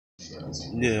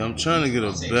Yeah, I'm trying to get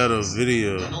a better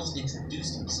video.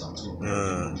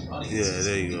 Yeah,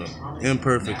 there you go.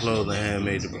 Imperfect clothing,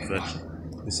 handmade to perfection.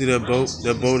 You see that boat?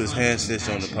 That boat is hand stitched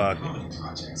on the pocket.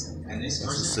 That's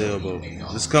a sailboat.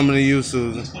 It's coming to you,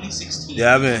 Susan.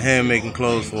 Yeah, I've been hand making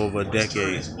clothes for over a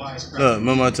decade. Look,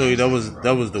 remember I told you that was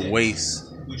the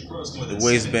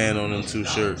waistband on them two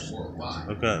shirts.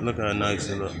 Look how nice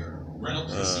it look.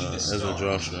 As a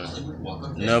drawstring.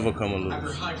 Never come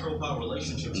loose.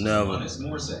 Never.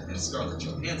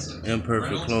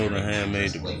 Imperfect clothing,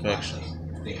 handmade to perfection.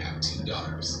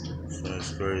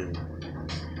 That's crazy.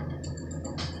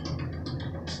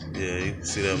 Yeah, you can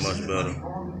see that much better.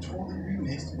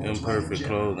 Imperfect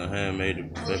clothing, handmade to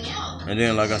perfection. And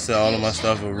then, like I said, all of my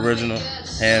stuff original,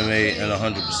 handmade, and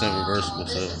 100% reversible.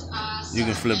 So you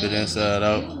can flip it inside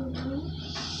out,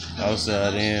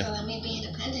 outside in.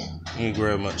 Let me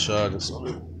grab my charger so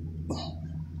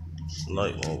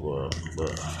light won't go out.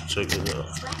 But check it out.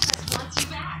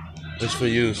 It's for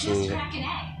you, Susan.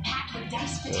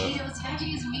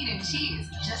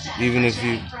 Even if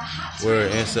you wear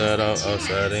it inside out,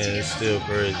 outside in, it's still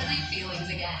crazy.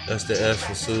 That's the S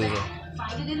for Susan.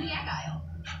 Find it in the egg aisle.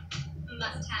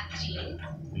 Must have jeans.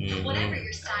 Whatever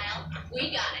your style,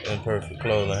 we got it. Imperfect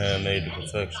clothing, handmade to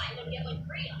perfection.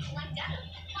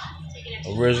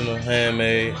 Original,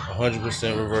 handmade,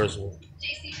 100% reversible,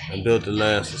 and built to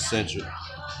last a century,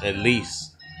 at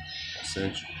least a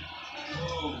century.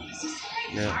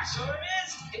 Yeah.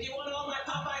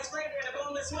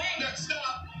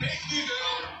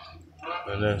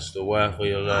 And that's the Y for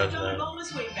your last name.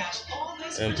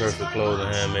 Imperfect clothing,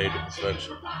 handmade to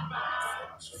perfection.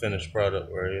 It's a finished product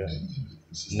right here.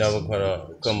 Never cut off.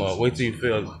 Come on, wait till you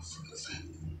feel it.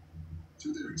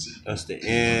 That's the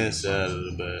inside of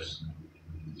the bag.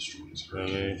 You know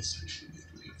what I mean?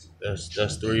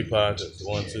 That's 3 pockets.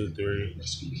 1, 2, 3,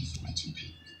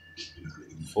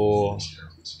 4.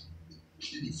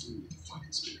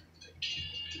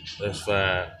 That's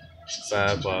 5.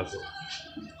 5 pockets.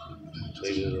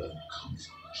 Take it up.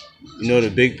 You know the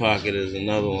big pocket is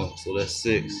another one, so that's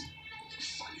 6.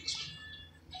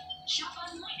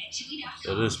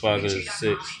 So this pocket is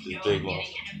 6, this big one.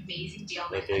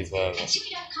 That big pocket. That's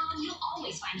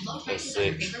 6.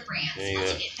 Then you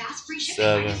got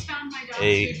 7,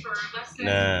 8,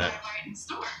 9.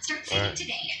 Alright.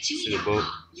 See the boat?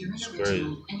 It's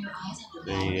crazy.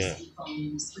 Then you got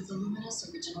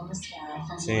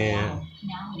 10,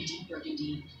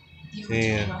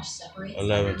 10,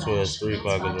 11, 12, 3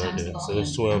 pockets right there. So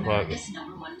there's 12 pockets.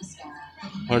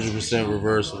 100%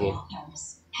 reversible.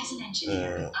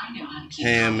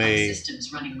 Handmade.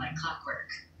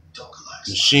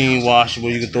 Machine washable.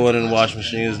 You can throw it in the washing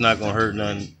machine. It's not gonna hurt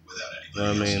nothing. You know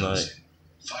what I mean? Like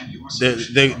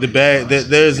the bag.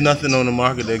 There's nothing on the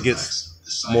market that gets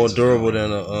more durable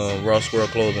than a raw squirrel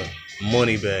clothing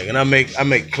money bag. And I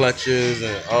make clutches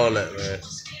and all that, man.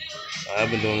 I've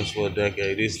been doing this for a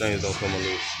decade. These things don't come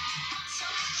loose.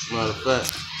 Matter of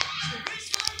fact,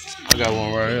 I got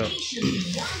one right here.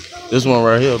 This one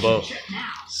right here, about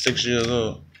 6 years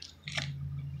old.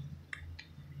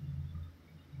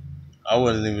 I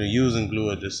wasn't even using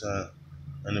glue at this time,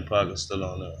 and the pocket's still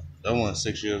on there. That one's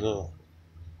 6 years old.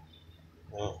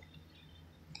 Well,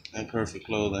 imperfect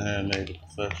clothing, handmade to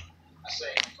perfection.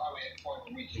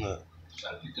 Look,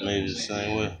 made it the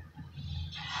same way.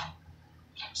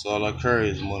 So all I carry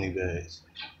is money bags.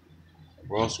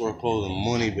 Raw squirrel clothing,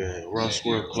 money bag. Raw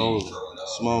squirrel clothing,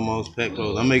 small mouse pet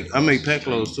clothing. I make pet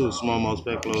clothes too, small mouse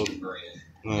pet clothing.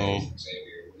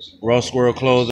 Raw squirrel clothing.